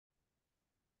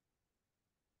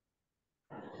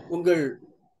உங்கள்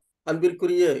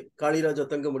அன்பிற்குரிய காளிராஜா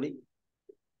தங்கமணி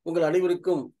உங்கள்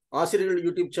அனைவருக்கும் ஆசிரியர்கள்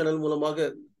யூடியூப் சேனல் மூலமாக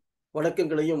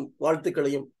வணக்கங்களையும்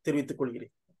வாழ்த்துக்களையும் தெரிவித்துக்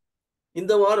கொள்கிறேன்.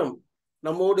 இந்த வாரம்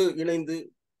நம்மோடு இணைந்து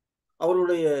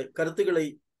அவருடைய கருத்துக்களை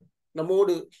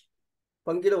நம்மோடு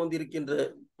பங்கிட வந்திருக்கின்ற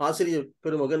ஆசிரியர்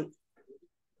பெருமகன்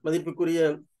மதிப்புக்குரிய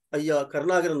ஐயா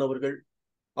கருணாகரன்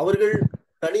அவர்கள்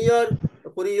தனியார்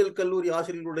பொறியியல் கல்லூரி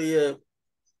ஆசிரியர்களுடைய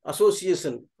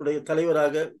அசோசியேஷன் உடைய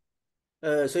தலைவராக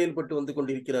செயல்பட்டு வந்து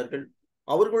கொண்டிருக்கிறார்கள்.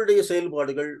 அவர்களுடைய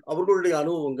செயல்பாடுகள், அவர்களுடைய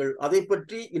அனுபவங்கள், அதை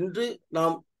பற்றி இன்று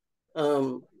நாம்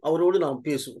அவரோடு நாம்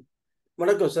பேசுவோம்.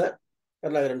 வணக்கம் சார்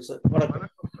கருணாகரன் சார். வணக்கம்.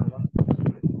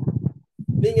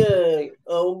 நீங்க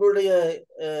உங்களுடைய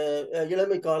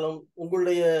இளமை காலம்,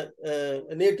 உங்களுடைய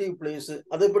நேட்டிவ் பிளேஸ்,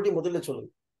 அதை பற்றி முதல்ல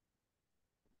சொல்லுங்க.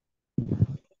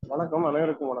 வணக்கம்,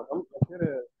 அனைவருக்கும் வணக்கம். என் பேரு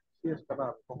CS Karuna,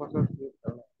 professor CS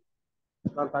Karuna.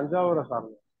 நான் தஞ்சாவூரை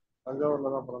சார்ந்தேன்.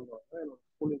 தஞ்சாவூர்ல தான் பிறந்து வந்தேன். என்னோட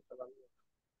ஸ்கூலிங் எல்லாமே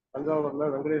தஞ்சாவூர்ல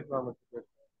வெங்கடேஸ்வரா மெட்ரிக்.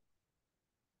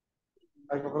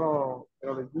 அதுக்கப்புறம்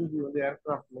என்னோட ஜிஜி வந்து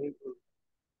ஏர்கிராஃப்ட் மெயின்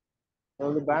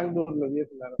பெங்களூர்ல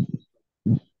விஎஸ்எல் ஏரோஸ்பேஸ்.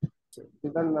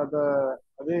 தென்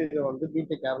அதே இதை வந்து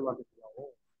பிடெக்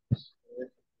ஏரோநாட்டிக்ஸாகவும்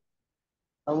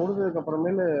அது முடிஞ்சதுக்கு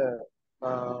அப்புறமேலு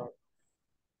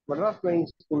மெட்ராஸ்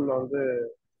ஃப்ளையிங் ஸ்கூல்ல வந்து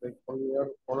 1 year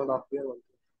 1.5 year வந்து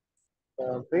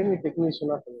ட்ரெயினிங்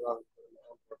டெக்னீஷியனா சொல்லுவாங்க.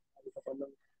 அதுக்கப்புறமா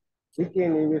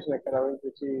weekend aviation academy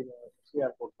Trichy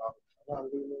airport தான். அதான்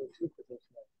அங்கேயுமே chief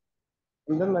technician.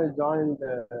 And then I joined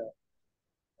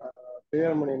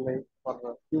Priyamani life for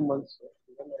a few months.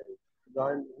 And then I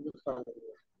joined Hindustan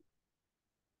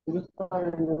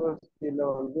University.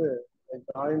 I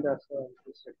joined as an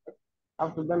instructor.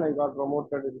 After that, I got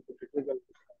promoted into technical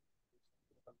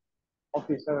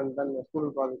officer and then a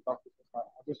student project officer,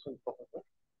 assistant professor.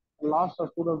 Last a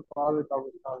student project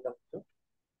officer.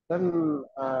 Then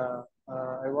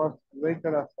I was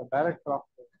invited as the director of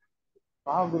the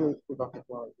Mahaguru Institute of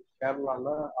Technology,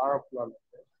 Kerala, Arapla,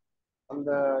 and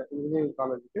the engineering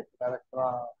college director.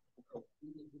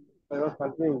 I was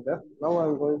continuing there. Now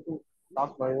I'm going to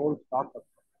start my own startup.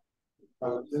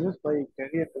 This is my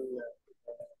career in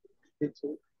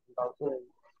teaching and also in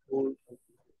school.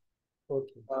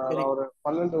 Okay. ஒரு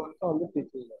 12 வருஷம் வந்து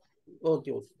teaching.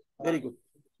 Okay, very good.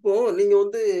 இப்போ நீங்க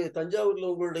வந்து தஞ்சாவூர்ல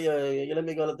உங்களுடைய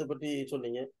இளமை காலத்தை பற்றி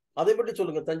சொன்னீங்க, அதை பற்றி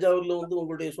சொல்லுங்க. தஞ்சாவூர்ல வந்து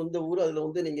உங்களுடைய சொந்த ஊர், அதுல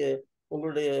வந்து நீங்க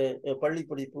உங்களுடைய பள்ளி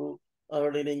படிப்பு,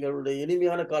 நீங்களுடைய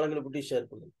இனிமையான காலங்களை பற்றி ஷேர்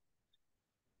பண்ணுங்க.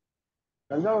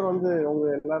 தஞ்சாவூர் வந்து உங்க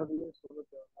எல்லாருக்குமே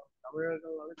சொல்லுது,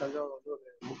 தமிழர்கள் வந்து தஞ்சாவூர் வந்து ஒரு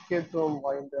முக்கியத்துவம்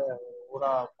வாய்ந்த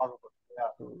ஊரா பார்க்கப்படும் இல்லையா?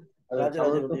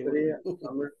 தமிழுக்கும் சரி,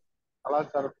 தமிழ்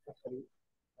கலாச்சாரத்துக்கும் சரி,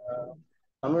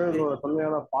 தமிழர்களோட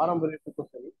தொன்மையான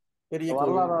பாரம்பரியத்துக்கும் சரி,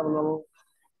 வரலாறா இருந்தாலும்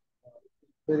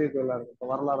பெரிய கோயிலா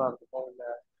இருக்கட்டும், வரலாறா இருக்கட்டும், இல்ல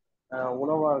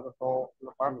உணவா இருக்கட்டும், இல்ல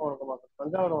பழக்க வழக்கமா இருக்கட்டும்,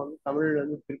 தஞ்சாவூரை வந்து தமிழ்ல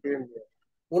இருந்து பிரிக்கவே முடியாது.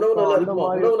 உணவு நல்லா இருக்குமா?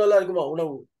 உணவு நல்லா இருக்குமா?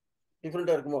 உணவு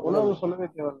டிஃபரெண்டா இருக்குமா? உணவு சொல்லவே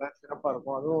தேவையில்ல, சிறப்பா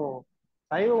இருக்கும். அதுவும்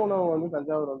சைவ உணவு வந்து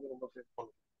தஞ்சாவூர் வந்து ரொம்ப பேர்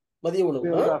பண்ணும். மதிய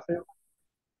உணவு வந்து அசைவ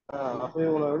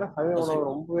உணவை விட சைவ உணவு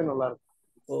ரொம்பவே நல்லா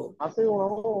இருக்கும். அசைவ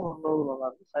உணவும் உணவு நல்லா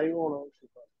இருக்கும், சைவ உணவும்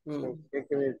சூப்பர்,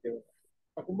 கேட்கவே தேவை.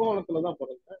 கும்பகோணத்துலதான்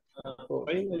பிறந்தேன்.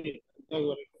 பிரைமரி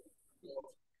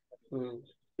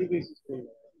சிபிஎஸ்சி ஸ்கூல்ல.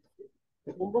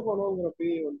 கும்பகோணம்ங்கிற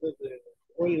பேர் வந்து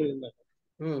கோயில்கள் இருந்தாங்க.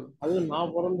 அது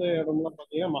நான் பிறந்த இடம்லாம்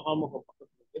பாத்தீங்கன்னா மகாமகம்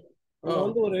பக்கத்துல இருக்கு. அங்க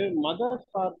வந்து ஒரு மத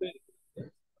சார்பு இருக்கு.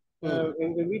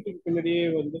 எங்க வீட்டுக்கு பின்னாடியே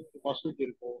வந்து மசூதி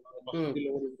இருக்கும்.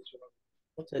 மசூதியில ஒரு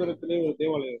உத்தரத்திலே ஒரு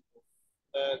தேவாலயம் இருக்கும்.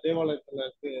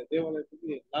 தேவாலயத்துக்கு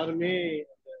எல்லாருமே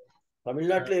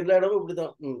தமிழ்நாட்டுல எல்லா இடமும்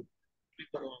இப்படிதான்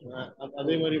பண்ணுவாங்க.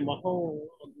 அதே மாதிரி மகம்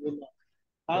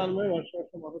சாதாரண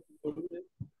வருஷம் மகத்துக்கு வந்து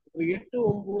ஒரு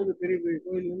 8-9 பெரிய பெரிய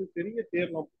கோயில் வந்து பெரிய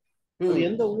தேர்லாம்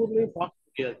எந்த ஊர்லயும் பார்க்க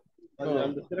முடியாது.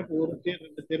 அந்த சிறப்பு ஒரு தேர்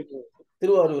 2 தேர் போகும்.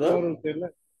 திருவாரூர் தேர்ல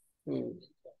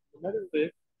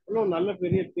இன்னும் நல்ல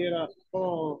பெரிய தேரா.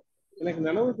 அப்புறம் எனக்கு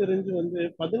நினைவு தெரிஞ்சு வந்து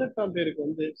 18ஆம் பேருக்கு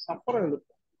வந்து சப்பரம்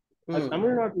எடுப்போம். அது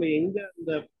தமிழ்நாட்டுல எங்க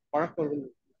அந்த பழக்கம்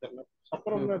தெரியல.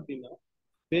 சப்பரம்னா அப்படின்னா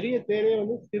பெரிய தேரே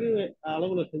வந்து சிறு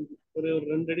அளவுல செஞ்சு ஒரு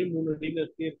 2 அடி 3 அடியில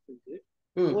தேர் செஞ்சு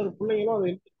ஒவ்வொரு பிள்ளைங்களும் அதை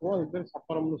எடுத்துக்குவோம். அது பேர்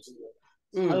சப்பரம்னு சொல்லுவாங்க.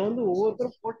 அது வந்து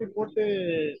ஒவ்வொருத்தரும் போட்டி போட்டு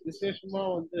விசேஷமா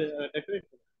வந்து டெக்கரேட்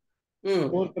பண்ணுவாங்க.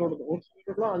 ஒவ்வொருத்தரோட ஒரு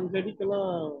சிலர்லாம் 5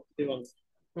 அடிக்கெல்லாம் செய்வாங்க.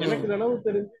 எனக்கு நினைவு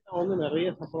தெரிஞ்சு நான் வந்து நிறைய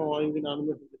சப்பரம் வாங்கி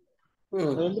நானுமே செஞ்சிருக்கேன்.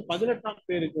 அது வந்து 18ஆம்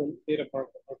பேருக்கு வந்து செய்யற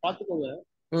பழக்கம். பாத்துக்கோங்க,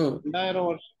 2000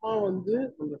 வருஷமா வந்து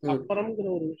அந்த சப்பரம்ங்கிற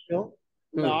ஒரு விஷயம்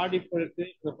இந்த ஆடிப்பெருக்கு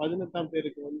இந்த 18ஆம்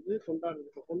பேருக்கு வந்து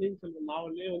கொண்டாடுறது. பொன்னியின் செல்வன்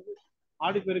நாவல்லே வந்து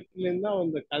ஆடிப்பெருக்குல இருந்து தான்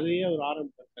அந்த கதையே அவர்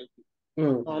ஆரம்பித்தார் கல்வி.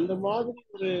 அந்த மாதிரி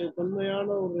ஒரு தொன்மையான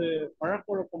ஒரு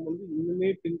பழக்கவழக்கம் வந்து இன்னுமே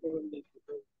பின்தொடர்ந்து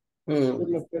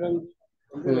ஊர்ல பிறந்து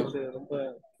வந்து எனக்கு ரொம்ப.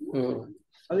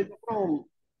 அதுக்கப்புறம்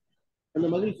அந்த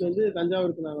மகிழ்ச்சி வந்து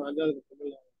தஞ்சாவூருக்கு நாங்கள் 5வது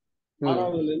தமிழ்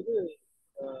 6வதுல இருந்து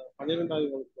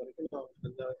 12வது வகுப்பு வரைக்கும் நான்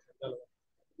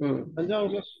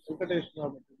தஞ்சாவூர்ல வெங்கடேஸ்வரா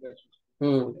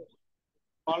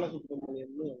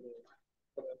பாலசுப்ரமணியம்னு ஒரு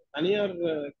தனியார்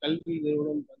கல்வி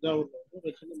நிறுவனம் தஞ்சாவூர்ல வந்து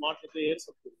ஒரு சின்ன மாற்றத்தை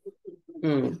ஏற்படுத்தி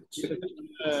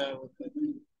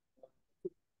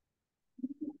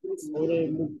ஒரு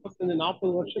 35-40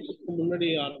 வருஷத்துக்கு முன்னாடி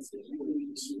ஆரம்பிச்சு.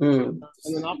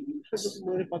 அந்த 40 வருஷத்துக்கு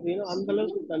முன்னாடி பாத்தீங்கன்னா அந்த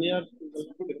அளவுக்கு தனியார்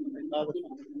இல்லாத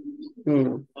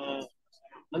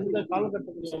அந்த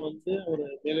காலகட்டத்துல வந்து ஒரு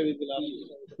வேலை வீதியில் ஆரம்பிச்சு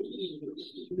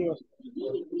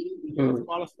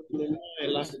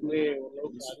எல்லாருக்குமே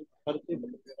ஓரளவுக்கு கருத்தை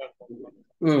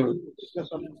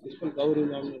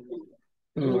கௌரவம்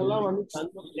இவங்கெல்லாம் வந்து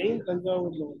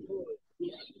தஞ்சாவூர்ல வந்து ஒரு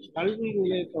கல்வி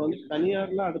நிலையத்தை வந்து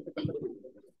தனியார்ல அடுத்த கட்டத்துக்கு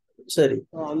சரி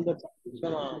அந்த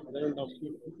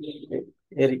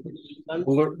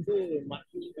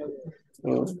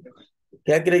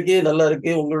கேக்குறதுக்கே நல்லா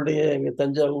இருக்கு. உங்களுடைய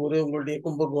தஞ்சாவூர், உங்களுடைய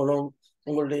கும்பகோணம்,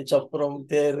 உங்களுடைய சப்பரம்,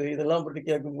 தேர் இதெல்லாம் பற்றி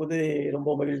கேட்கும்போது ரொம்ப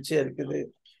மகிழ்ச்சியா இருக்குது.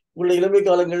 உங்களுடைய இளமை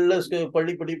காலங்கள்ல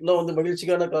பள்ளி படிப்புலாம் வந்து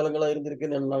மகிழ்ச்சியான காலங்களா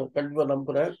இருந்திருக்குன்னு நான் கண்டிப்பா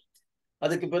நம்புறேன்.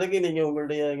 அதுக்கு பிறகு நீங்க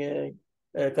உங்களுடைய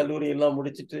கல்லூரி எல்லாம்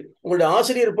முடிச்சிட்டு உங்களுடைய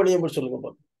ஆசிரியர் பணியை மட்டும்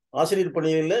சொல்லுங்க. ஆசிரியர்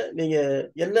பணியில நீங்க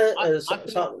என்ன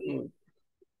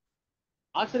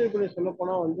ஆசிரியர் பணி சொல்ல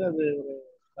போனா வந்து அது ஒரு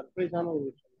சர்ப்ரைஸான ஒரு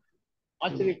விஷயம்.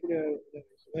 ஆச்சரியக்கூடிய விஷயம்.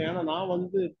 ஏன்னா நான்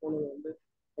வந்து போனது வந்து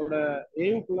என்னோட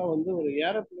எய்ம் ஃபுல்லா வந்து ஒரு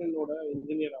ஏரோப்ளேனோட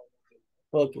இன்ஜினியர்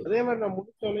ஆகும். அதே மாதிரி நான்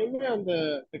முடிச்சோடனே அந்த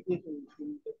டெக்னீஷியன்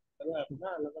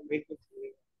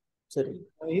சரி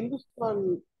இந்துஸ்தான்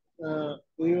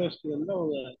யூனிவர்சிட்டி வந்து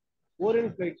அவங்க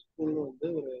ஓரியன்ட் ஃபிளைட் ஸ்கூல்னு வந்து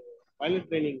ஒரு பைலட்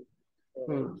ட்ரைனிங்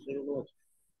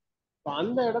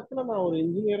அந்த இடத்துல நான் ஒரு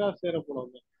இன்ஜினியரா சேர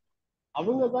போனவங்க.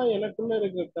 அவங்க தான் எனக்குள்ள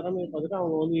இருக்கிற திறமையை பார்த்துட்டு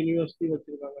அவங்க வந்து யூனிவர்சிட்டி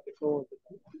வச்சிருக்காங்க, டிப்ளமோ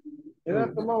வச்சிருக்காங்க.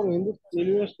 எதார்த்தமா அவங்க இந்துஸ்தான்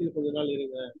யூனிவர்சிட்டியில் கொஞ்ச நாள்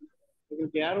இருங்க,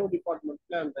 உங்களுக்கு ஏரோ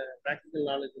டிபார்ட்மெண்ட்ல அந்த ப்ராக்டிக்கல்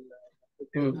நாலேஜ் இல்லை.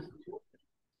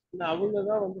 அவங்க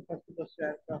தான் வந்து first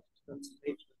aircraft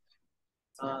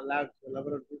labs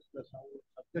laboratories plus அவங்க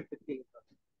சப்ஜெக்ட் இருக்காங்க.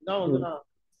 இதான் வந்து நான்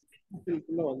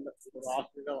வந்தேன், ஒரு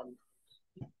ஆசிரியரா வந்தேன்.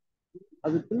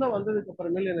 அதுக்குள்ள வந்ததுக்கு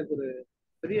அப்புறமேல எனக்கு ஒரு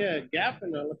பெரிய கேப்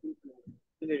என்னால ஃபீல் பண்ண.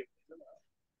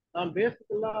 நான்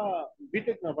பேசிக்கலா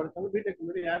பிடெக் நான் படிச்சாலும் பிடெக்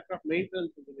முன்னாடி ஏர்கிராஃப்ட்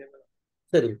மெயின்டெனன்ஸ் இன்ஜினியர்.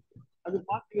 சரி அது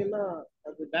பாத்தீங்கன்னா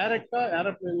அது டைரக்டா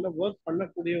ஏரோப்ளேன்ல ஒர்க்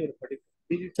பண்ணக்கூடிய ஒரு படிப்பு.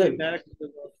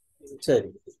 சரி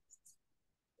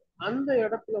அந்த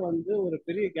இடத்துல வந்து ஒரு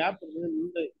பெரிய கேப் இருந்தது.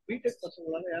 இந்த பிடெக்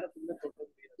பசங்களால ஏரோப்ளேன்ல சொல்ல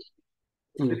முடியாது.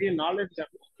 பெரிய நாலேஜ்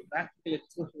கேப், பிராக்டிகல்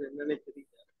எக்ஸ்போசர் என்னன்னே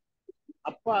தெரியல.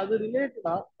 அப்ப அது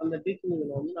ரிலேட்டடா அந்த டீச்சிங்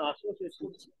வந்து நான்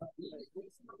அசோசியேஷன்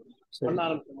பண்ண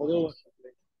ஆரம்பிச்சேன் முதல் வருஷத்துல.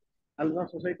 அதுதான்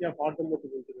சொசைட்டி ஆஃப்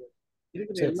ஆட்டோமோட்டிவ் இன்ஜினியர்.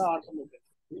 இருக்கிற எல்லா ஆட்டோமோட்டிவ்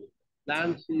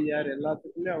லான்சி ஏர்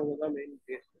எல்லாத்துக்குமே அவங்க தான் மெயின்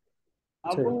பேஸ்.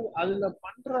 அவங்க அதுல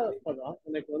பண்றப்பதான்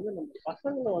எனக்கு வந்து நம்ம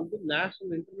பசங்களை வந்து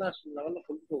நேஷனல் இன்டர்நேஷனல் லெவல்ல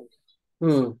கொண்டு போவோம்.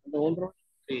 அந்த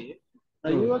 1.5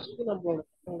 வருஷம் யூஎஸ்க்கு நம்மளோட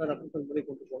பசங்களை ரெப்ரசென்ட் பண்ணி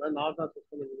கொண்டு போனேன். NASA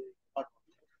system.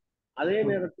 அதே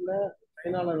நேரத்துல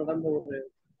சைனால நடந்த ஒரு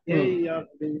ஏஐஆர்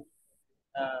அப்படின்னு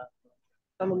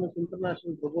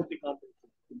இன்டர்நேஷனல் ரொபோட்டிக்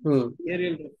காம்படிஷன்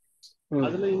ஏரியல்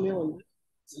அதுலயுமே வந்து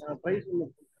பிரைஸ்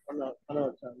பண்ண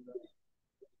வச்சாங்க.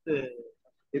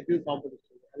 டெபியூ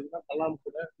காம்படிஷன் அதுதான் கலாம்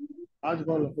கூட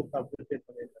ராஜ்பவன்ல கூப்பிட்டு அப்ரிசியேட்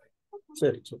பண்ணியிருக்காங்க.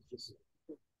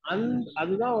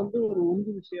 அதுதான் வந்து ஒரு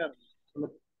உந்து விஷயம் இருந்துச்சு. அந்த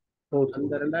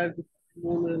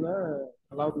 2013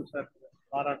 கலாபதி சார்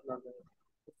பாராட்டினாங்க.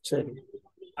 சரி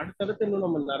அடுத்தடுத்து இன்னும்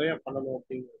நம்ம நிறைய பண்ணணும்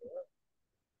அப்படிங்கிறது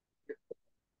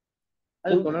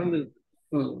அது தொடர்ந்து.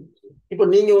 இப்போ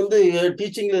நீங்க வந்து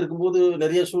டீச்சிங்ல இருக்கும்போது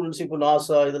நிறைய ஸ்டூடெண்ட்ஸ் இப்போ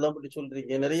நாசா இதெல்லாம் பற்றி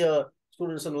சொல்றீங்க, நிறைய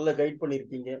ஸ்டூடெண்ட்ஸ் நல்லா கைட்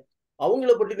பண்ணியிருக்கீங்க.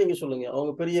 அவங்கள பற்றி நீங்க சொல்லுங்க.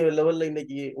 அவங்க பெரிய லெவல்ல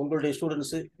இன்னைக்கு உங்களுடைய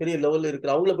ஸ்டூடெண்ட்ஸ் பெரிய லெவல்ல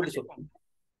இருக்கிற அவங்கள பற்றி சொல்லுங்க.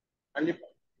 கண்டிப்பா.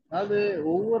 அதாவது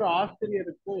ஒவ்வொரு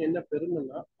ஆசிரியருக்கும் என்ன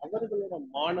பெருமைன்னா அவர்களோட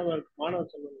மாணவ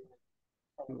செல்வங்கள்.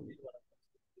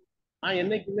 நான்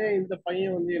என்னைக்குமே இந்த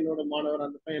பையன் வந்து என்னோட மாணவர்,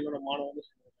 அந்த பையன் என்னோட மாணவர்னு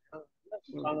சொல்லுவேன்.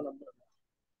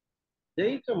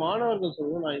 ஜெயிச்ச மாணவர்கள்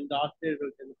சொல்லுவோம் நான் இந்த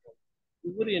ஆசிரியர்கள் தெரிஞ்சோம்,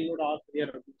 இவர் என்னோட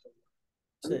ஆசிரியர் அப்படின்னு சொல்லுவேன்.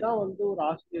 அதுதான் வந்து ஒரு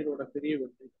ஆசிரியரோட பெரிய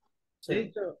வெற்றி.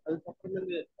 ஜெயிச்ச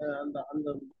அதுக்கப்புறமேல அந்த அந்த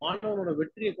மாணவனோட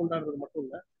வெற்றியை கொண்டாடுறது மட்டும்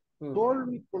இல்ல,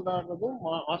 தோல்வி கொண்டாடுறதும்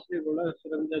ஆசிரியர்களோட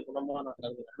சிறந்த குணமா நான்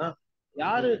கருதுறேன். ஏன்னா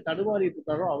யாரு தடுமாறிட்டு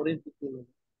இருக்காரோ அவரையும் திட்டணும்.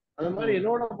 அந்த மாதிரி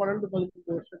என்னோட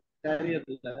 12-15 வருஷம்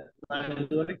கேரியர்ல நான்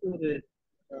இது வரைக்கும் ஒரு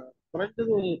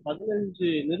குறைஞ்சது ஒரு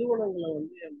 15 நிறுவனங்களை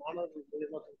வந்து என் மாணவர்கள்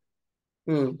மூலியமா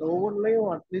ஒவ்வொன்றுலையும்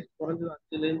அட்லீஸ்ட் குறைஞ்சது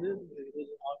 5ல இருந்து 20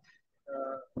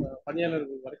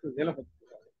 பணியாளர்கள் வரைக்கும் வேலை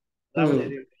பார்த்துருக்காங்க.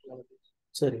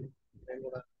 சரி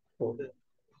எங்களோட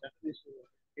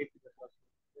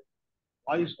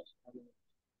ஆயுஷ்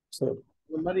சரி.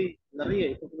 இந்த மாதிரி நிறைய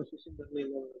இப்ப கூட சுசில்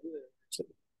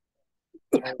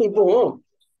இப்போ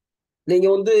நீங்க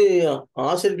வந்து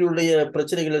ஆசிரியர்களுடைய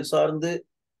பிரச்சனைகளை சார்ந்து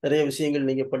நிறைய விஷயங்கள்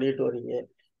நீங்க பண்ணிட்டு வர்றீங்க.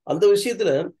 அந்த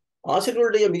விஷயத்துல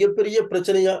ஆசிரியர்களுடைய மிகப்பெரிய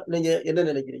பிரச்சனையா நீங்க என்ன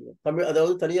நினைக்கிறீங்க? தமிழ்,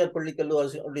 அதாவது தனியார் பள்ளி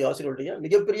கல்லூரி ஆசிரியர்களுடைய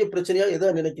மிகப்பெரிய பிரச்சனையா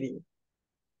எதை நினைக்கிறீங்க?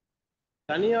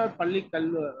 தனியார் பள்ளி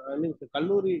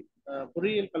கல்லூரி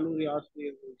பொறியியல் கல்லூரி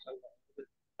ஆசிரியர்கள் சங்கம்,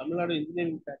 Tamil Nadu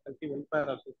engineering faculty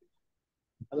welfare association,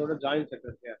 அதோட ஜாயிண்ட்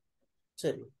செக்ரட்டரியா.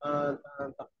 சரி.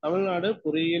 தமிழ்நாடு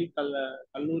பொறியியல்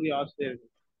கல்லூரி ஆசிரியர்கள்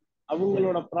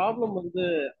அவங்களோட ப்ராப்ளம் வந்து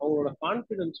அவங்களோட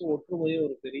கான்பிடன்ஸும் ஒற்றுமையும்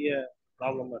ஒரு பெரிய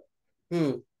ப்ராப்ளமா இருக்கு.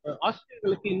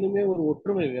 ஆசிரியர்களுக்கு இன்னுமே ஒரு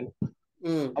ஒற்றுமை வேணும்.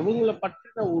 அவங்கள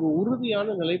பற்றின ஒரு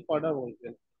உறுதியான நிலைப்பாடு அவங்களுக்கு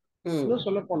வேணும். இன்னும்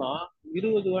சொல்ல போனா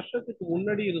 20 வருஷத்துக்கு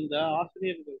முன்னாடி இருந்த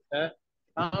ஆசிரியர்கள்ட்ட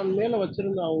தான் மேல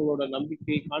வச்சிருந்த அவங்களோட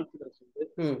நம்பிக்கை, கான்பிடன்ஸ் வந்து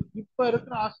இப்ப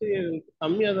இருக்கிற ஆசிரியர்களுக்கு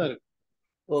கம்மியா தான் இருக்கு.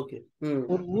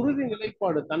 ஒரு உறுதி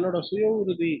நிலைப்பாடு, தன்னோட சுய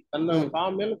உறுதி,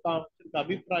 தான் மேல தான் வச்சிருக்க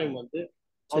அபிப்பிராயம் வந்து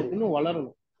அவருக்கு இன்னும்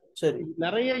வளரணும்.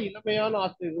 நிறைய இளமையான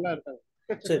ஆசிரியர்களா இருக்காங்க,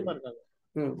 எக்கச்சக்கமா இருக்காங்க.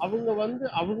 அவங்க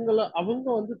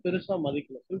வந்து பெருசா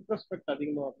மதிக்கணும். செல்ஃப் ரெஸ்பெக்ட்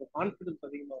அதிகமா இருக்கும், கான்பிடன்ஸ்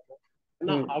அதிகமா இருக்கும்.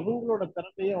 ஏன்னா அவங்களோட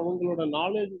திறமையும் அவங்களோட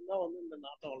நாலேஜும் தான் வந்து இந்த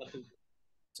நாட்டை வளர்த்துருக்கு.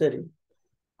 சரி.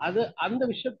 அந்த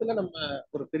விஷயத்துல நம்ம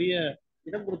ஒரு பெரிய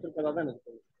இடம் கொடுத்திருக்கதா தான் எனக்கு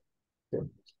தோணுது.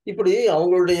 இப்படி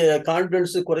அவங்களுடைய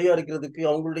கான்பிடன்ஸ் குறையா இருக்கிறதுக்கு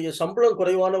அவங்களுடைய சம்பளம்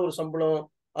குறைவான ஒரு சம்பளம்,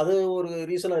 அது ஒரு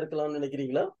ரீசனா இருக்கலாம்னு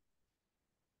நினைக்கிறீங்களா?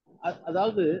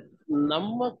 அதாவது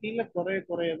நம்ம கீழே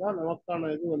குறையதான் நமக்கான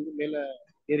இது வந்து மேல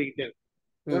ஏறிக்கிட்டே இருக்கு.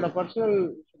 என்னோட பர்சனல்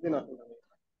விஷயத்தையும் நான் சொல்றேன்.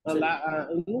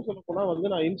 இன்னும் சொல்ல போனா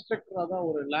வந்து நான் இன்ஸ்ட்ரக்டரா தான்,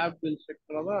 ஒரு லேப்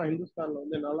இன்ஸ்ட்ரக்டரா தான் ஹிந்துஸ்தான்ல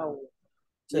வந்து என்னால அவங்க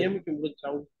நியமிக்க முடிஞ்சு.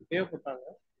 அவங்க தேவைப்பட்டாங்க.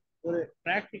 ஒரு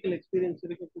பிராக்டிக்கல் எக்ஸ்பீரியன்ஸ்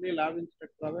இருக்கக்கூடிய லேப்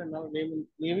இன்ஸ்ட்ரக்டரா தான் என்னால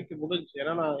நியமிக்க முடிஞ்சு.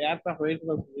 ஏன்னா நான் ஏர்கிராஃப்ட்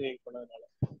மெயின்டெனன்ஸ் இன்ஜினியரிங் பண்ணதுனால.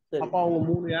 அப்ப அவங்க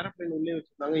 3 ஏரோப்ளைன் உள்ளே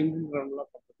வச்சிருந்தாங்க, இன்ஜின் ரன்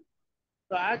எல்லாம் பண்ணது.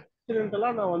 ஆக்சிடென்டலா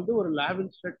நான் வந்து ஒரு லேப்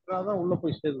இன்ஸ்ட்ரக்டரா தான் உள்ள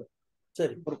போய் சேர்ந்தேன்.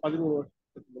 ஒரு 13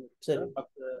 வருஷத்துக்கு முன்னாடி,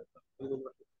 11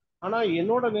 வருஷம். ஆனா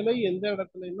என்னோட நிலை எந்த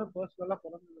இடத்துல என்ன பர்சனலா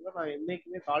பிறந்ததுல நான்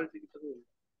என்னைக்குமே தாழ்த்திக்கிட்டதும் இல்லை.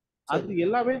 அது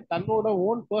எல்லாமே தன்னோட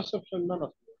ஓன் பெர்செப்ஷன் தான்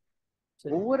நான்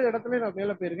சொல்லுவேன். ஒவ்வொரு இடத்துலயும் நான்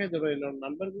மேல போயிருக்கேன். என்னோட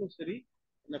நண்பர்களும் சரி,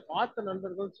 என்னை பார்த்த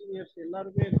நண்பர்கள், சீனியர்ஸ்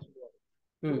எல்லாருமே சொல்லுவாங்க.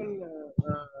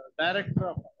 டைரக்டர்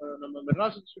நம்ம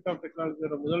மெட்ராஸ் இன்ஸ்டியூட் ஆஃப்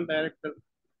டெக்னாலஜியோட முதல் டைரக்டர்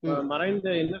மறைந்த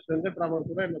என்எஸ் வெங்கட்ராமன்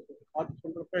கூட என்ன பார்த்து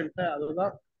சொல்றப்ப என்கிட்ட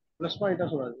அதுதான் பிளஸ் பாயிண்டா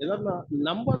சொன்னாரு. ஏதாவது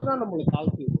நம்ம தான் நம்மளை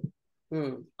தாழ்த்தி,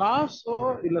 காசோ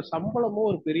இல்ல சம்பளமோ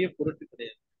ஒரு பெரிய பொருட்டு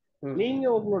கிடையாது. நீங்க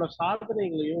உங்களோட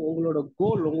சாதனைகளையும் உங்களோட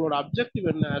கோல், உங்களோட அப்ஜெக்டிவ்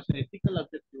என்ன, எத்திக்கல்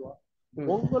அப்ஜெக்டிவா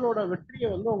உங்களோட வெற்றியை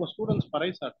வந்து உங்க ஸ்டூடெண்ட்ஸ்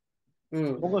பறைசாற்று.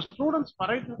 உங்க ஸ்டூடெண்ட்ஸ்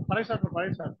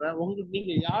பறைசாற்ற உங்களுக்கு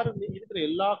நீங்க யாருன்னு இருக்கிற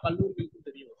எல்லா கல்லூரிகளுக்கும்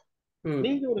தெரியும்.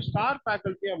 நீங்க ஒரு ஸ்டார்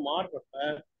ஃபேக்கல்ட்டியா மாறுறப்ப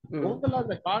உங்களை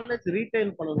அந்த காலேஜ்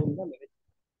ரீடைன் பண்ணணும்னு தான்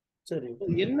நினைக்கிறேன்.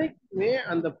 என்னைக்குமே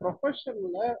அந்த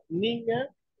ப்ரொஃபஷன்ல நீங்க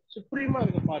சுப்ரீமா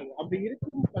இருக்க பாருங்க. அப்படி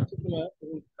இருக்கும் பட்சத்துல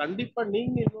கண்டிப்பா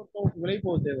நீங்க இன்னொருத்தவங்களுக்கு விலை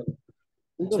போக தேவை.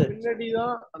 உங்க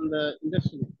பின்னாடிதான் அந்த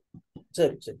இண்டஸ்ட்ரி.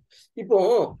 சரி. இப்போ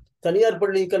தனியார்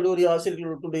பள்ளி கல்லூரி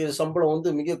ஆசிரியர்களுடைய சம்பளம்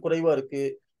வந்து மிக குறைவா இருக்கு.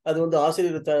 அது வந்து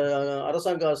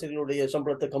அரசாங்க ஆசிரியர்களுடைய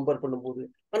சம்பளத்தை கம்பேர் பண்ணும்போது,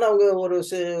 ஆனா அவங்க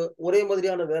ஒரே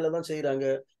மாதிரியான வேலை தான் செய்யறாங்க,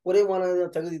 ஒரே மாதிரி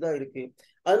தகுதி தான் இருக்கு.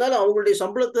 அதனால அவங்களுடைய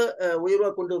சம்பளத்தை உயர்வா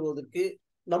கொண்டு வருவதற்கு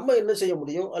நம்ம என்ன செய்ய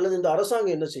முடியும், அல்லது இந்த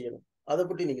அரசாங்கம் என்ன செய்யணும், அதை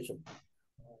பற்றி நீங்க சொல்லுங்க.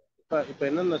 இப்ப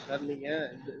என்னன்னா சார், நீங்க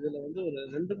இதுல வந்து ஒரு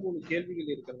 2-3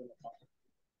 கேள்விகள் இருக்கிறது.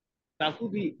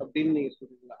 தகுதி அப்படின்னு நீங்க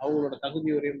சொல்றீங்களா, அவங்களோட தகுதி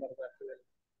ஒரே மாதிரிதான் இருக்கு.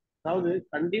 அதாவது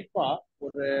கண்டிப்பா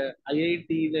ஒரு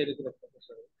ஐஐடியில இருக்கிற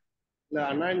ப்ரொஃபஸர், இல்ல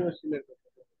அண்ணா யூனிவர்சிட்டியில இருக்கிற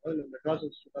ப்ரொஃபஸர், இல்ல மெட்ராஸ்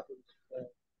இன்ஸ்டியூட் ஆஃப்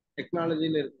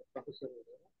டெக்னாலஜியில இருக்கிற ப்ரொஃபஸர்,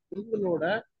 இவங்களோட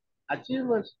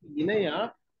அச்சீவ்மெண்ட்ஸ் இணையா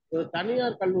ஒரு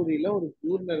தனியார் கல்லூரியில ஒரு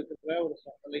ஊர்ல இருக்கிற ஒரு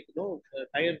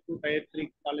டயர் 2 டயர் 3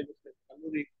 காலேஜஸ்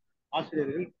கல்லூரி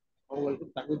ஆசிரியர்கள் அவங்களுக்கு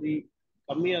தகுதி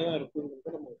கம்மியா தான்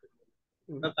இருக்குங்கிறது நம்ம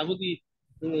தெரியும். தகுதி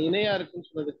நீங்க இணையா இருக்குன்னு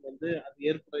சொன்னதுக்கு வந்து அது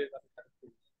ஏற்புடையதாக கருத்து.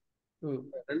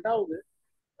 ரெண்டாவது,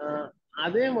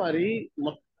 அதே மாதிரி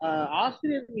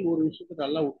ஆசிரியர்கள் ஒரு விஷயத்தை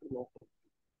நல்லா விட்டு நோக்கணும்.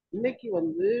 இன்னைக்கு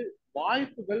வந்து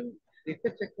வாய்ப்புகள்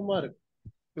எக்கச்சக்கமா இருக்கு.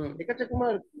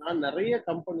 நான் நிறைய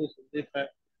கம்பெனிஸ் வந்து இப்ப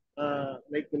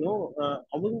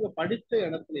அவங்க படித்த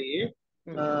இடத்துலயே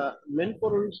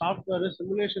மென்பொருள், சாஃப்ட்வேர்,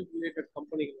 சிமுலேஷன் ரிலேட்டட்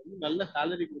கம்பெனிகள் வந்து நல்ல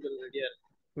சேலரி கொடுக்கறது ரெடியா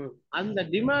இருக்கு. அந்த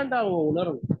டிமாண்ட் அவங்க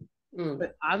உணரணும்.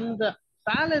 அந்த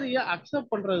சேலரிய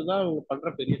அக்செப்ட் பண்றதுதான் அவங்க பண்ற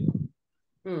பெரிய.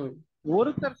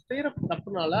 ஒருத்தர் செய்யற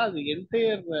தப்புனால அது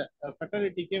என்டையர்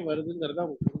ஃபெட்டர்னிட்டிக்கே வருதுங்கிறத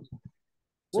அவங்க புரிஞ்சு.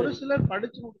 ஒரு சிலர்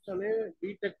படிச்சு முடிச்சோடனே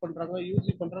பிடெக் பண்றாங்க,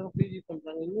 யூஜி பண்றாங்க, பிஜி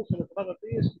பண்றாங்க, இன்னும் சில கூட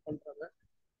பிஎஸ்சி பண்றாங்க.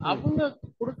 அவங்க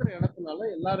கொடுக்குற இடத்துனால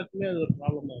எல்லாருக்குமே அது ஒரு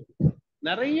ப்ராப்ளமா இருக்கு.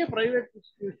 நிறைய பிரைவேட்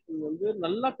இன்ஸ்டிடியூஷன் வந்து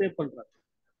நல்லா பே பண்றாங்க.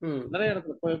 நிறைய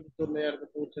இடத்துல கோயம்புத்தூர்லயா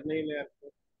இருக்கட்டும், சென்னையிலயா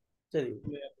இருக்கட்டும், சரி,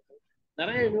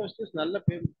 நிறைய யூனிவர்சிட்டிஸ் நல்ல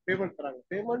பேமெண்ட் தராங்க.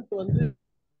 பேமெண்ட் வந்து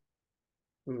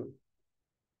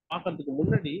பாக்குறதுக்கு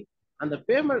முன்னாடி அந்த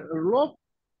பேமெண்ட் லோ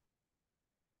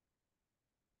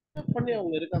பண்ணி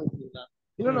அவங்க இருக்காங்க பார்த்தீங்களா.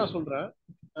 இன்னும் நான் சொல்றேன்,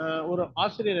 ஒரு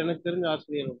ஆசிரியர், எனக்கு தெரிஞ்ச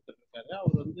ஆசிரியர் ஒருத்தர் இருக்காரு.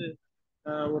 அவர் வந்து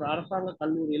ஒரு அரசாங்க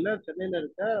கல்லூரியில, சென்னையில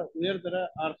இருக்க உயர்தர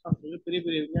அரசாங்க பெரிய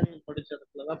பெரிய விஞ்ஞானிகள் படிச்ச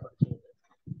இடத்துலதான் படிச்சாரு.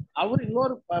 அவர்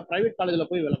இன்னொரு பிரைவேட் காலேஜ்ல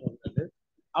போய் வேலை பார்த்தாரு.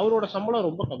 அவரோட சம்பளம்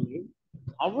ரொம்ப கம்மி.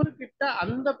 அவர்கிட்ட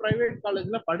அந்த பிரைவேட்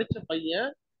காலேஜ்ல படிச்ச பையன்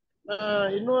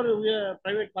இன்னொரு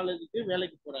பிரைவேட் காலேஜுக்கு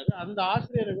வேலைக்கு போறாரு. அந்த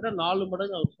ஆசிரியரை விட 4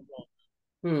 மடங்கு அவர் சம்பளம்.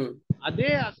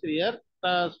 அதே ஆசிரியர்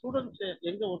ஸ்டூடெண்ட்ஸ்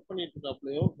எங்க ஒர்க் பண்ணிட்டு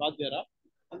இருக்காப்லையோ வாத்தியாரா,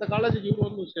 அந்த காலேஜுக்கு இவர்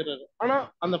வந்து சேர்றாரு. ஆனா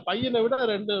அந்த பையனை விட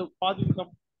 2 பாதி.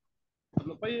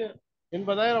 அந்த பையன்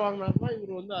 80,000 வாங்கினாருன்னா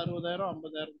இவர் வந்து 60,000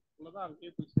 50,000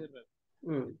 அங்கேயே போய் சேர்றாரு.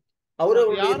 அவரு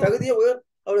அவருடைய தகுதியை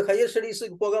அவர் ஹையர்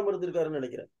ஸ்டடீஸுக்கு போகாம இருந்திருக்காருன்னு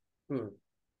நினைக்கிறேன்.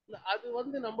 அது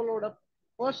வந்து நம்மளோட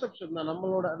பெர்செப்ஷன் தான்.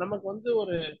 நமக்கு வந்து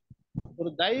ஒரு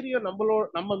தைரியம்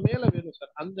நம்ம மேல வேணும்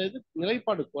சார். அந்த இது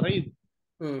நிலைப்பாடு குறையுது.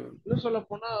 இன்னும் சொல்ல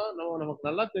போனா நமக்கு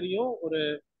நல்லா தெரியும், ஒரு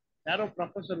யாரோ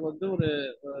ப்ரொஃபசர் வந்து ஒரு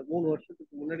 3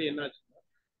 வருஷத்துக்கு முன்னாடி என்ன ஆச்சுன்னா,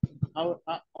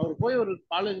 அவர் போய் ஒரு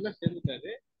காலேஜ்ல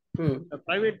சேர்ந்துட்டாரு,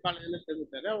 பிரைவேட் காலேஜ்ல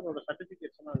சேர்ந்துட்டாரு. அவரோட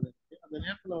சர்டிபிகேட்ஸ் எல்லாம் இருந்துச்சு. அந்த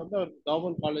நேரத்துல வந்து அவருக்கு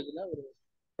கவர்மெண்ட் காலேஜ்ல ஒரு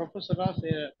ப்ரொஃபஸரா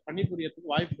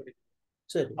பணிபுரியறதுக்கு வாய்ப்பு கிடைக்கும்.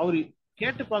 அவர்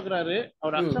கேட்டு பாக்குறாரு,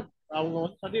 அவர் அக்செப்ட், அவங்க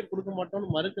வந்து சர்டிபிகேட் கொடுக்க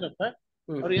மாட்டோம்னு மறுக்கிறப்ப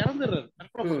அவர் இறந்துடுறாரு,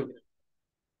 தற்கொலை பண்ணிக்கிறார்.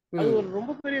 அது ஒரு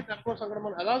ரொம்ப பெரிய தற்கொலை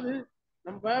சங்கடமான, அதாவது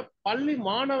நம்ம பள்ளி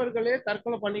மாணவர்களே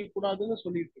தற்கொலை பண்ணிக்க கூடாதுன்னு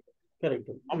சொல்லிட்டு இருக்கோம்.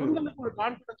 அவங்களுக்கு ஒரு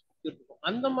கான்பிடன்ஸ் கொடுத்துருக்கோம்.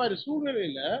 அந்த மாதிரி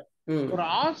சூழ்நிலையில ஒரு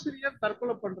ஆசிரியர்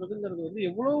தற்கொலை பண்றதுங்கிறது வந்து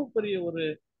எவ்வளவு பெரிய ஒரு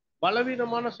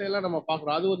பலவீனமான செயலா நம்ம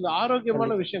பாக்குறோம். அது வந்து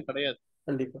ஆரோக்கியமான விஷயம் கிடையாது.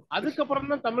 அதுக்கப்புறம்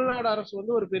தான் தமிழ்நாடு அரசு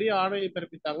வந்து ஒரு பெரிய ஆணையை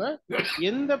பிறப்பித்தாங்க,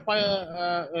 எந்த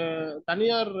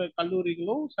தனியார்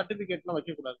கல்லூரிகளும் சர்டிபிகேட்லாம்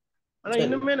வைக்க கூடாது. ஆனா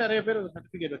இன்னுமே நிறைய பேர்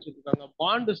சர்டிபிகேட் வச்சிருக்காங்க.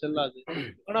 பாண்டு செல்லாது,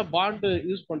 ஆனா பாண்டு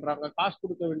யூஸ் பண்றாங்க. காசு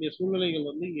கொடுக்க வேண்டிய சூழ்நிலைகள்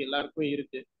வந்து இங்க எல்லாருக்குமே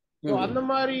இருக்கு. ஸோ அந்த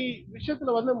மாதிரி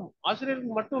விஷயத்துல வந்து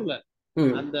ஆசிரியருக்கு மட்டும் இல்ல,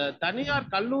 அந்த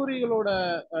தனியார் கல்லூரிகளோட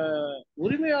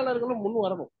உரிமையாளர்களும் முன்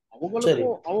வரணும்.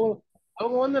 அவங்களுக்கும்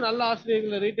அவங்க வந்து நல்ல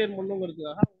ஆசிரியர்களை ரீட்டைன்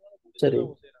பண்ணுங்கிறதுக்காக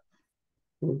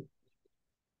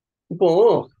இப்போ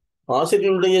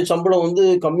ஆசிரியர்களுடைய சம்பளம் வந்து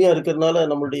கம்மியா இருக்கிறதுனால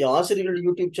நம்மளுடைய ஆசிரியர்கள்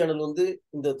யூடியூப் சேனல் வந்து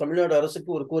இந்த தமிழ்நாடு அரசுக்கு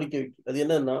ஒரு கோரிக்கை வைக்கும். அது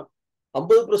என்னன்னா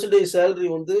 50% சேலரி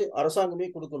வந்து அரசாங்கமே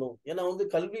கொடுக்கணும். ஏன்னா வந்து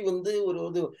கல்வி வந்து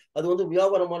அது வந்து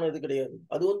வியாபாரமான இது கிடையாது.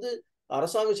 அது வந்து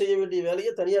அரசாங்கம் செய்ய வேண்டிய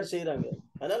வேலையை தனியார் செய்யறாங்க.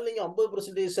 அதனால நீங்க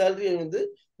 50% சேலரியை வந்து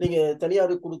நீங்க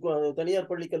தனியார்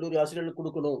பள்ளி கல்லூரி ஆசிரியர்களுக்கு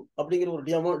கொடுக்கணும் அப்படிங்கிற ஒரு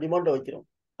டிமாண்டை வைக்கிறோம்.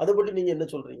 அதை பற்றி நீங்க என்ன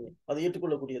சொல்றீங்க? அதை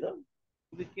ஏற்றுக்கொள்ளக்கூடியதா?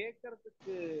 இது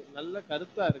கேட்கறதுக்கு நல்ல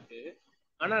கருத்தா இருக்கு.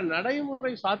 ஆனா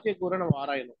நடைமுறை சாத்தியக்கூற நம்ம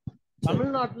ஆராயணும்.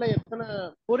 தமிழ்நாட்டுல எத்தனை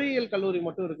பொறியியல் கல்லூரி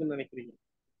மட்டும் இருக்குன்னு நினைக்கிறீங்க?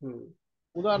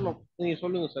 உதாரணம் நீங்க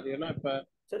சொல்லுங்க சார். ஏன்னா இப்ப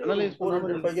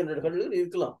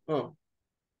இருக்கலாம்.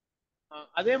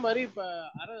 அதே மாதிரி இப்ப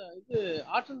இது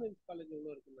ஆர்ட்ஸ் அண்ட் சயின்ஸ் காலேஜ்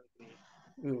எவ்வளவு இருக்குன்னு நினைக்கிறீங்க?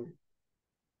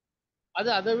 அது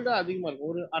அதை விட அதிகமா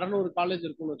இருக்கும். ஒரு 600 காலேஜ்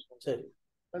இருக்குன்னு வச்சுக்கோங்க.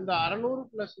 இந்த 600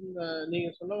 பிளஸ் இந்த நீங்க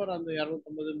சொல்ல வர அந்த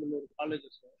 250 300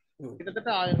 காலேஜஸ்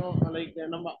கிட்டத்தட்ட 1000, லைக்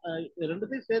நம்ம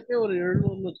ரெண்டுத்தையும் சேர்த்தே ஒரு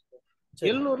 700 வச்சுக்கோங்க.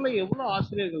 700ல எவ்வளவு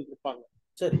ஆசிரியர்கள் இருப்பாங்க?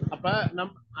 அப்ப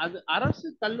அது அரசு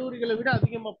கல்லூரிகளை விட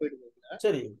அதிகமா போயிடுது.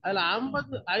 அதுல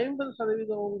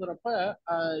 50%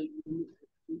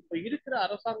 இப்ப இருக்கிற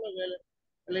அரசாங்க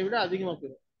வேலை விட அதிகமா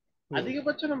போயிடும்.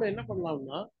 அதிகபட்சம் நம்ம என்ன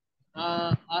பண்ணலாம்னா,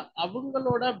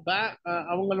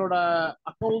 அவங்களோட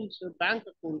அக்கௌண்ட்ஸ், பேங்க்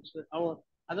அக்கௌண்ட்ஸ்,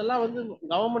 அதெல்லாம் வந்து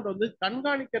கவர்மெண்ட் வந்து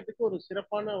கண்காணிக்கிறதுக்கு ஒரு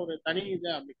சிறப்பான ஒரு தனி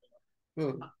இதை அமைக்கலாம்.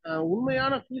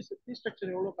 உண்மையான ஃபீஸ்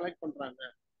ஸ்ட்ரக்சர் எவ்வளவு கலெக்ட் பண்றாங்க,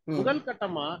 முதல்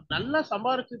கட்டமா நல்லா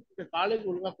சம்பாரிச்சு காலேஜ்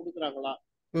ஒழுங்கா கொடுக்குறாங்களா,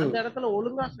 அந்த இடத்துல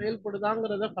ஒழுங்கா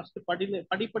செயல்படுதாங்கிறத ஃபர்ஸ்ட்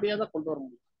படிப்படியா தான் கொண்டு வர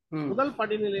முடியும். முதல்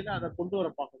படிநிலையில அதை கொண்டு வர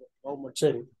பார்க்கணும்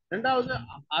கவர்மெண்ட். ரெண்டாவது,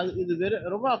 இது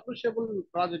ரொம்ப அப்ரிஷியபிள்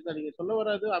ப்ராஜெக்ட் தான். நீங்க சொல்ல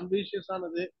வர்றது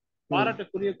அம்பிஷியஸானது,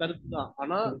 பாராட்டக்கூடிய கருத்து தான்.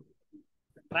 ஆனா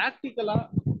பிராக்டிக்கலா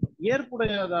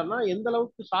ஏற்புடையதானா எந்த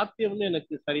அளவுக்கு சாத்தியம்னு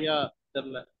எனக்கு சரியா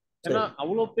தெரியல. ஏன்னா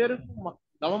அவ்வளவு பேருக்கும்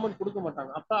கவர்மெண்ட் கொடுக்க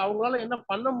மாட்டாங்க. அப்ப அவங்களால என்ன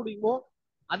பண்ண முடியுமோ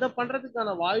அதை பண்றதுக்கான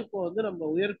வாய்ப்பை வந்து நம்ம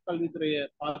உயர்கல்வித்துறையை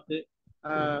பார்த்து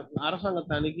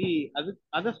அரசாங்கத்தை அணுகி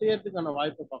அதை செய்யறதுக்கான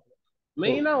வாய்ப்பை பார்க்கணும்.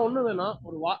 மெயினா ஒண்ணு வேணா,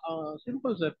 ஒரு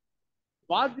சிம்பிள் சார்,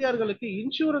 வாத்தியார்களுக்கு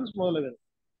இன்சூரன்ஸ் முதல்ல வேணும்.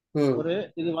 ஒரு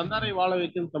இது வந்தாரை வாழ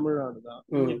வைக்கும் தமிழ்நாடு தான்.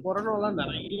 இங்க கொரோனாலாம்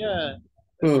நிறைய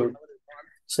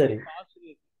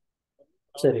ஆசிரியர்.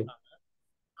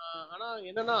 ஆனா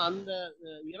என்னன்னா, அந்த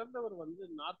இறந்தவர் வந்து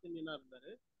நார்த் இந்தியனா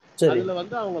இருந்தாரு. அதுல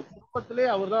வந்து அவங்க குடும்பத்திலே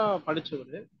அவர் தான்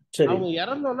படிச்சவரு. அவங்க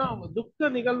இறந்தோன்னா அவங்க துக்க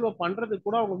நிகழ்வை பண்றதுக்கு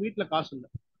கூட அவங்க வீட்டுல காசு இல்லை.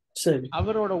 சரி.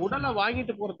 அவரோட உடலை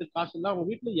வாங்கிட்டு போறதுக்கு காசு இல்ல, அவங்க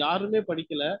வீட்டுல யாருமே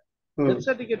படிக்கல, டெத்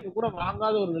சர்டிபிகேட் கூட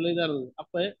வாங்காத ஒரு நிலை தான் இருந்தது.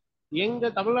 அப்ப எங்க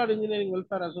தமிழ்நாடு இன்ஜினியரிங்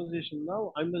வெல்ஃபேர் அசோசியேஷன் தான்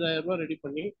 50,000 ரெடி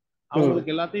பண்ணி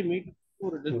அவங்களுக்கு எல்லாத்தையும் மீட்டு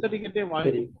ஒரு டெத் சர்டிபிகேட்டே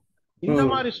வாங்கி. இந்த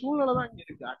மாதிரி சூழ்நிலை தான் இங்க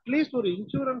இருக்கு. அட்லீஸ்ட் ஒரு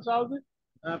இன்சூரன்ஸ் ஆகுது.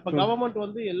 இப்ப கவர்மெண்ட்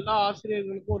வந்து எல்லா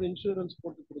ஆசிரியர்களுக்கும் ஒரு இன்சூரன்ஸ்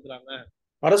போட்டு கொடுக்குறாங்க.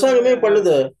 அரசாங்கமே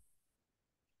பண்ணுது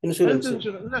ஹெல்த் இன்சூரன்ஸ்.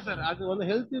 இன்சூரன்ஸ் இல்ல சார், அது வந்து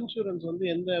ஹெல்த் இன்சூரன்ஸ் வந்து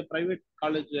எந்த பிரைவேட்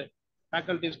காலேஜ்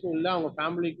ஃபேக்கல்டிஸ்க்கும் இல்ல, அவங்க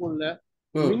ஃபேமிலிக்கும் இல்ல.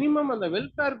 மினிமம் அந்த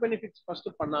வெல்ஃபேர் பெனிஃபிட்ஸ் ஃபர்ஸ்ட்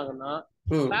பண்ணாங்கன்னா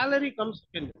சேலரி கம்ஸ்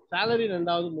செகண்ட், சேலரி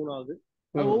ரெண்டாவது மூணாவது,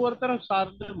 அது ஒவ்வொருத்தரும்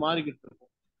சார்ந்து மாறிக்கிட்டு இருக்கும்.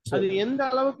 அது எந்த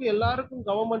அளவுக்கு எல்லாருக்கும்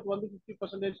கவர்மெண்ட் வந்து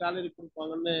 50% சேலரி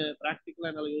கொடுப்பாங்கன்னு பிராக்டிகலா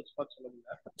என்னால யோசிச்சு பார்த்து சொல்ல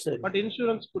முடியல. பட்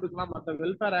இன்சூரன்ஸ் கொடுக்கலாம், மற்ற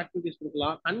வெல்ஃபேர் ஆக்டிவிட்டிஸ்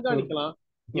கொடுக்கலாம், கண்காணிக்கலாம்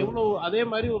எவ்வளவு. அதே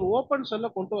மாதிரி ஒரு ஓப்பன் செல்ல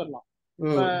கொண்டு வரலாம்.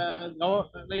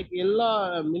 லைக் எல்லா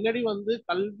முன்னாடி வந்து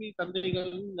கல்வி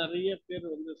தந்தைகள் நிறைய பேர்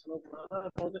வந்து செலவு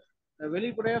பண்ணாங்க.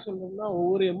 வெளிப்படையா சொல்லணும்னா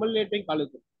ஒவ்வொரு எம்எல்ஏட்டையும்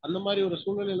காலேஜ் அந்த மாதிரி ஒரு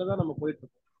சூழ்நிலையில தான் நம்ம போயிட்டு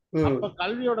இருக்கோம். அப்ப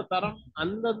கல்வியோட தரம்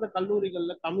அந்தந்த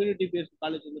கல்லூரிகள்ல கம்யூனிட்டி பேஸ்ட்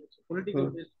காலேஜ் வந்துருச்சு, பொலிட்டிக்கல்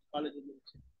பேஸ்ட் காலேஜ்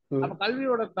வந்துருச்சு. அப்ப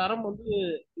கல்வியோட தரம் வந்து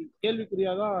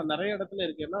கேள்விக்குறியாதான் நிறைய இடத்துல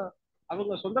இருக்கு. ஏன்னா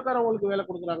அவங்க சொந்தக்காரவங்களுக்கு வேலை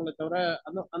கொடுக்குறாங்களே தவிர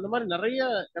அந்த அந்த மாதிரி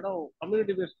நிறைய இடம்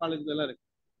கம்யூனிட்டி பேஸ்ட் காலேஜ்ல எல்லாம் இருக்கு,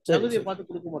 தகுதியை பார்த்து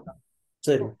கொடுக்க மாட்டாங்க.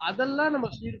 அதெல்லாம் நம்ம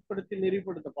சீர்படுத்தி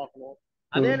நெறிப்படுத்த பார்க்கணும்.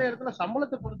 அதே நேரத்துல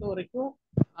சம்பளத்தை பொறுத்த வரைக்கும்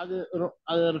அது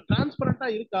அது டிரான்ஸ்பரண்டா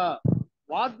இருக்கா,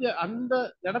 வாத்திய அந்த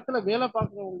இடத்துல வேலை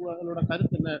பார்க்கறவங்களோட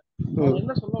கருத்து என்ன, அவங்க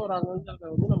என்ன சொல்ல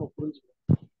வராங்கிறத வந்து நம்ம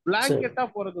புரிஞ்சுக்கணும். பிளாங்கெட்டா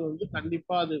போறது வந்து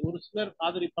கண்டிப்பா அது ஒரு சிலர்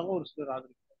ஆதரிப்பாங்க, ஒரு சிலர்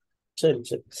ஆதரிப்பாங்க. சரி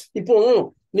சரி. இப்போ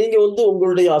நீங்க வந்து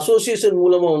உங்களுடைய அசோசியேஷன்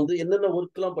மூலமா வந்து என்னென்ன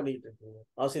ஒர்க் எல்லாம் பண்ணிட்டு இருக்கீங்க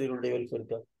ஆசிரியர்களுடைய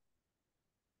வெல்ஃபேருக்கு?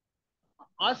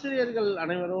 ஆசிரியர்கள்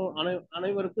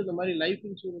அனைவருக்கும் இந்த மாதிரி லைஃப்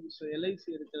இன்சூரன்ஸ், எல்ஐசி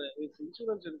இருக்கிற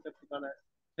இன்சூரன்ஸ் எடுக்கிறதுக்கான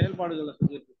செயல்பாடுகளை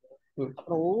செஞ்சுட்டு இருக்கோம்.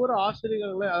 அப்புறம் ஒவ்வொரு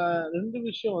ஆசிரியர்கள ரெண்டு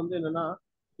விஷயம் வந்து என்னன்னா,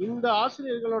 இந்த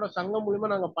ஆசிரியர்களோட சங்கம் மூலியமா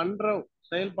நாங்க பண்ற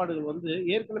செயல்பாடுகள் வந்து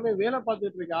ஏற்கனவே வேலை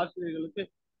பார்த்துட்டு இருக்க ஆசிரியர்களுக்கு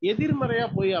எதிர்மறையா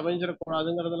போய்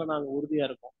அமைஞ்சிடக்கூடாதுங்கிறதுல நாங்க உறுதியா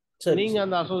இருக்கோம். நீங்க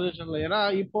அந்த அசோசியேஷன்ல, ஏன்னா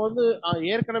இப்போ வந்து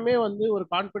ஏற்கனவே வந்து ஒரு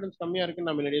கான்பிடன்ஸ் கம்மியா இருக்குன்னு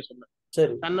நான் முன்னாடியே சொன்னேன்.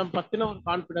 தன்னை பத்தின ஒரு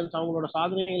கான்பிடன்ஸ், அவங்களோட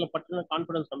சாதனைகளை பற்றின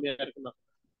கான்பிடன்ஸ் கம்மியா இருக்குன்னு.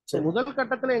 முதல்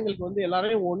கட்டத்துல எங்களுக்கு வந்து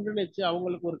எல்லாரையும் ஒன்றிணைச்சு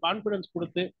அவங்களுக்கு ஒரு கான்பிடன்ஸ்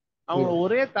கொடுத்து அவங்க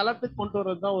ஒரே தளத்துக்கு கொண்டு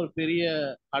வர்றதுதான் ஒரு பெரிய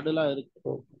அடுலா இருக்கு.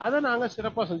 அதை நாங்க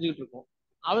சிறப்பா செஞ்சுக்கிட்டு இருக்கோம்.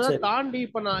 அதை தாண்டி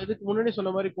இப்ப நான் இதுக்கு முன்னாடி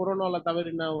சொன்ன மாதிரி கொரோனால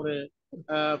தவறின ஒரு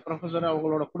ப்ரொஃபஸர்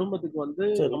அவங்களோட குடும்பத்துக்கு வந்து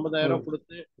 50,000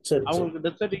 கொடுத்து அவங்களுக்கு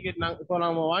டெத் சர்டிபிகேட் இப்போ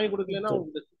நாம வாங்கி கொடுக்கலன்னா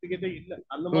அவங்களுக்கு டெத் சர்டிபிகேட்டே இல்லை.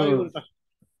 அந்த மாதிரி ஒரு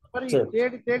கஷ்டம்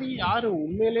தேடி தேடி யாரு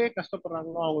உண்மையிலேயே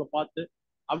கஷ்டப்படுறாங்களோ அவங்கள பார்த்து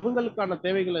அவங்களுக்கான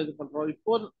தேவைகளை இது பண்றோம்.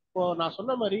 இப்போ நான்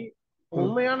சொன்ன மாதிரி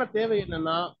உண்மையான தேவை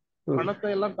என்னன்னா,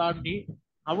 பணத்தை எல்லாம் தாண்டி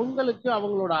அவங்களுக்கு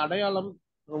அவங்களோட அடையாளம்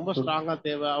ரொம்ப ஸ்ட்ராங்கா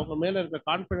தேவை, அவங்க மேல இருக்க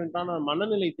கான்பிடென்டான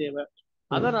மனநிலை தேவை.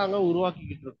 அதை நாங்க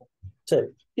உருவாக்கிக்கிட்டு இருக்கோம். சரி.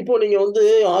 இப்போ நீங்க வந்து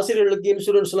ஆசிரியர்களுக்கு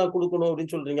இன்சூரன்ஸ் எல்லாம் கொடுக்கணும்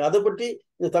அப்படின்னு சொல்றீங்க. அதை பற்றி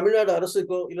இந்த தமிழ்நாடு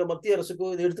அரசுக்கோ இல்ல மத்திய அரசுக்கோ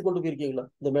இதை எடுத்துக்கொண்டு போயிருக்கீங்களா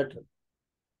இந்த மேட்ரு?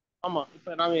 ஆமா,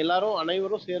 இப்ப நாங்க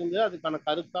அனைவரும் சேர்ந்து அதுக்கான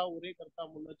ஒரே கருத்தா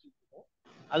முன்னெடுத்துருக்கோம்.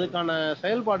 அதுக்கான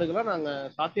செயல்பாடுகளை நாங்க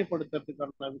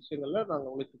சாத்தியப்படுத்துறதுக்கான விஷயங்கள்ல நாங்க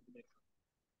உழைத்து.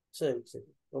 சரி சரி,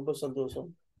 ரொம்ப சந்தோஷம்.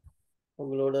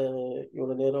 உங்களோட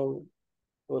இவ்வளவு நேரம்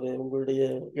உங்களுடைய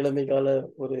இளமை கால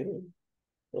ஒரு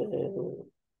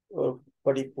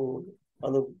படிப்பு,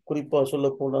 அது குறிப்பா சொல்ல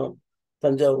போனா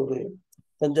தஞ்சாவூர்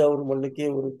தஞ்சாவூர் மண்ணுக்கே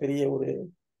ஒரு பெரிய ஒரு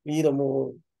வீரமும்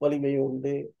வலிமையும்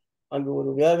உண்டு. அங்கு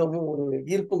ஒரு வேகமும் ஒரு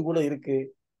ஈர்ப்பும் கூட இருக்கு.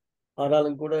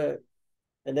 ஆனாலும் கூட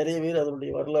நிறைய பேர்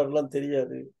அதனுடைய வரலாறுலாம்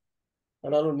தெரியாது.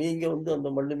 ஆனாலும் நீங்க வந்து அந்த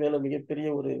மண்ணு மேல மிகப்பெரிய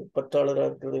ஒரு பற்றாளராக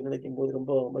இருக்கிறத நினைக்கும் போது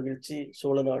ரொம்ப மகிழ்ச்சி.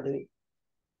 சோழநாடு,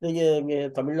 நீங்க இங்க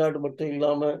தமிழ்நாடு மட்டும்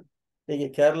இல்லாம நீங்க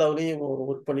கேரளாவிலையும்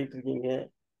ஒர்க் பண்ணிட்டு இருக்கீங்க.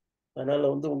 அதனால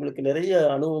வந்து உங்களுக்கு நிறைய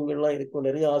அனுபவங்கள்லாம் இருக்கும்.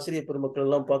 நிறைய ஆசிரியர் பெருமக்கள்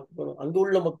எல்லாம் பார்க்கணும். அங்கு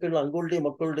உள்ள மக்கள், அங்குள்ள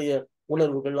மக்களுடைய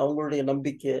உணர்வுகள், அவங்களுடைய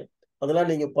நம்பிக்கை, அதெல்லாம்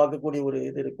நீங்க பார்க்கக்கூடிய ஒரு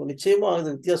இது இருக்கும். நிச்சயமா அது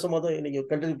வித்தியாசமா தான் நீங்க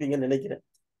கண்டிருப்பீங்கன்னு நினைக்கிறேன்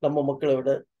நம்ம மக்களை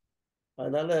விட.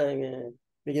 அதனால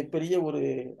மிகப்பெரிய ஒரு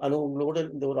அனுபவங்களோட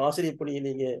இந்த ஒரு ஆசிரியர் பணியை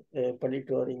நீங்க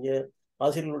பண்ணிட்டு வரீங்க.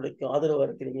 ஆசிரியர்களுடைய ஆதரவா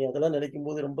இருக்கிறீங்க. அதெல்லாம் நினைக்கும்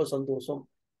போது ரொம்ப சந்தோஷம்.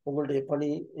 உங்களுடைய பணி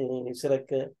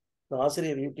சிறக்க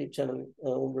ஆசிரியர் யூடியூப் சேனல்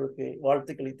உங்களுக்கு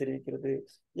வாழ்த்துக்களை தெரிவிக்கிறது.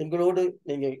 எங்களோடு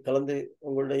நீங்க கலந்து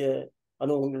உங்களுடைய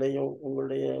அனுபவங்களையும்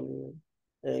உங்களுடைய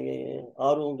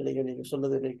ஆர்வங்களையும் நீங்க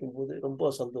சொன்னதை நினைக்கும் போது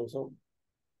ரொம்ப சந்தோஷம்.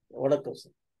 வணக்கம்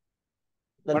சார்.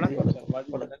 நன்றி.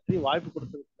 வணக்கம். நன்றி, வாய்ப்பு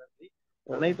கொடுத்ததுக்கு நன்றி.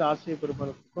 அனைத்து ஆசிரியர்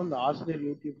பெருமக்களுக்கும் இந்த ஆசிரியர்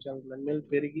யூடியூப் சேனல் நன்மேல்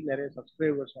பெருகி நிறைய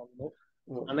சப்ஸ்கிரைபர்ஸ் ஆகணும்.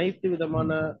 அனைத்து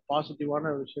விதமான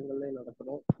பாசிட்டிவான விஷயங்கள்லையும்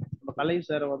நடக்கணும். நம்ம கலை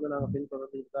சாரை வந்து நாங்க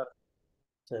பின்தொடர்ந்துட்டு தான் இருக்கோம்.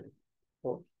 சரி,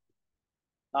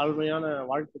 தாழ்மையான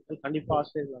வாழ்த்துக்கள். கண்டிப்பா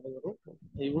ஆசிரியர்கள் அனைவரும்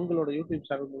இவங்களோட யூடியூப்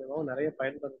சேனல் மூலமாக நிறைய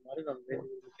பயன்படுற மாதிரி நான்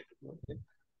கேட்டுக்கொள்கிறேன்.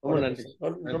 ரொம்ப வணக்கம் நன்றி.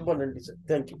 சார். ரொம்ப நன்றி சார்.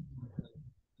 தேங்க்யூ.